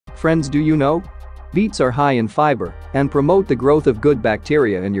Friends, do you know? Beets are high in fiber and promote the growth of good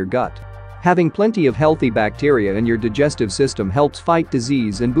bacteria in your gut. Having plenty of healthy bacteria in your digestive system helps fight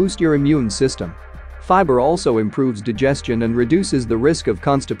disease and boost your immune system. Fiber also improves digestion and reduces the risk of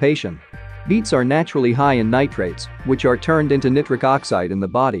constipation. Beets are naturally high in nitrates, which are turned into nitric oxide in the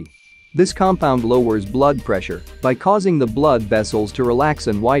body. This compound lowers blood pressure by causing the blood vessels to relax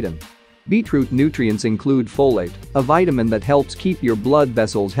and widen. Beetroot nutrients include folate, a vitamin that helps keep your blood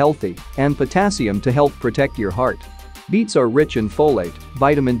vessels healthy, and potassium to help protect your heart. Beets are rich in folate,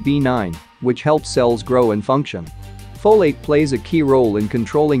 vitamin B9, which helps cells grow and function. Folate plays a key role in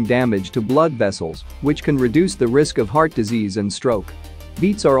controlling damage to blood vessels, which can reduce the risk of heart disease and stroke.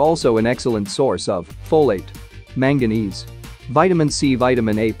 Beets are also an excellent source of folate, manganese, vitamin C,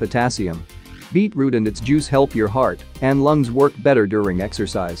 vitamin A, potassium. Beetroot and its juice help your heart and lungs work better during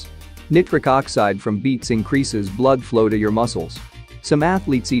exercise. Nitric oxide from beets increases blood flow to your muscles. Some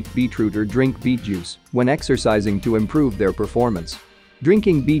athletes eat beetroot or drink beet juice when exercising to improve their performance.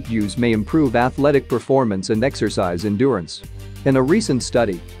 Drinking beet juice may improve athletic performance and exercise endurance. In a recent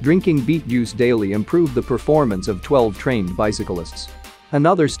study, drinking beet juice daily improved the performance of 12 trained bicyclists.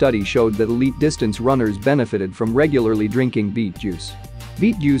 Another study showed that elite distance runners benefited from regularly drinking beet juice.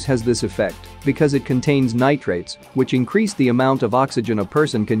 Beet juice has this effect because it contains nitrates, which increase the amount of oxygen a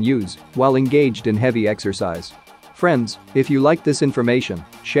person can use while engaged in heavy exercise. Friends, if you like this information,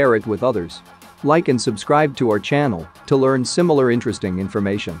 share it with others. Like and subscribe to our channel to learn similar interesting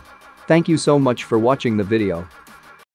information. Thank you so much for watching the video.